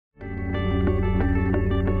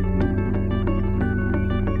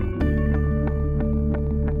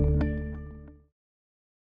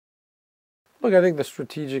Look, I think the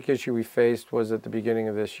strategic issue we faced was at the beginning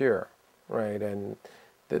of this year, right? And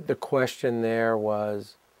the question there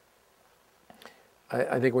was,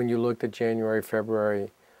 I think when you looked at January,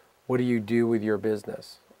 February, what do you do with your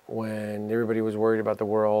business when everybody was worried about the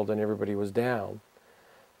world and everybody was down?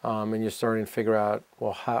 And you're starting to figure out,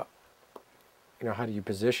 well, how do you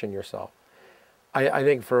position yourself? I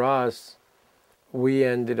think for us, we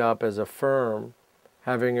ended up as a firm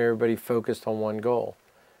having everybody focused on one goal.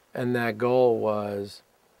 And that goal was,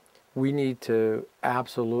 we need to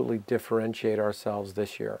absolutely differentiate ourselves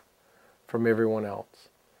this year from everyone else.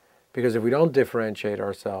 Because if we don't differentiate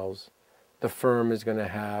ourselves, the firm is going to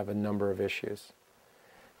have a number of issues.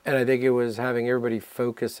 And I think it was having everybody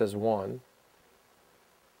focus as one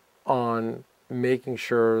on making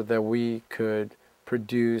sure that we could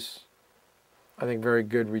produce, I think, very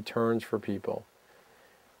good returns for people.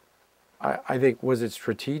 I think, was it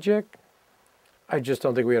strategic? I just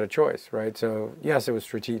don't think we had a choice, right? So yes, it was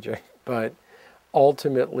strategic, but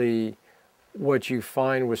ultimately what you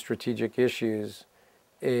find with strategic issues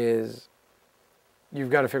is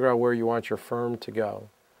you've got to figure out where you want your firm to go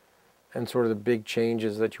and sort of the big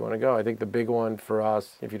changes that you want to go. I think the big one for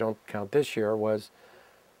us, if you don't count this year, was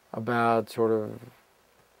about sort of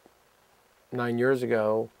 9 years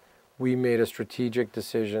ago, we made a strategic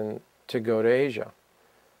decision to go to Asia.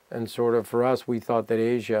 And sort of for us, we thought that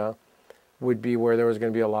Asia would be where there was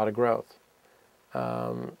going to be a lot of growth.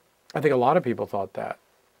 I think a lot of people thought that.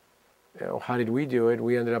 How did we do it?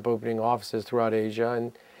 We ended up opening offices throughout Asia,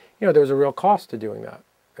 and there was a real cost to doing that.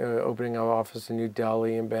 Opening our office in New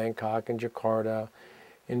Delhi, in Bangkok, in Jakarta,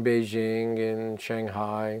 in Beijing, in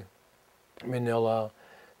Shanghai, Manila.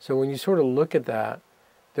 So when you sort of look at that,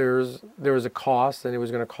 there was a cost, and it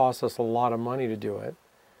was going to cost us a lot of money to do it.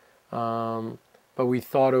 But we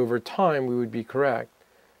thought over time we would be correct.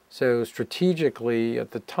 So strategically,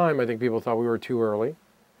 at the time, I think people thought we were too early.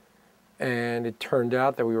 And it turned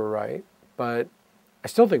out that we were right. But I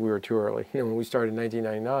still think we were too early. When we started in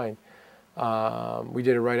 1999, we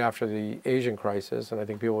did it right after the Asian crisis, and I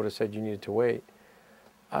think people would have said you needed to wait.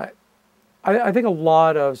 I think a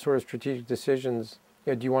lot of sort of strategic decisions,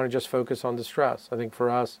 do you want to just focus on distress? I think for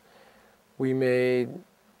us, we made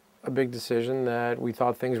a big decision that we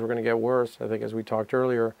thought things were going to get worse, I think as we talked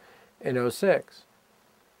earlier, in '06.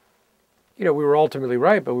 We were ultimately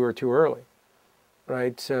right, but we were too early,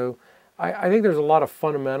 right? So I think there's a lot of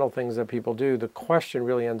fundamental things that people do. The question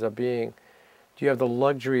really ends up being, do you have the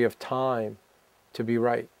luxury of time to be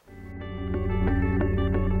right?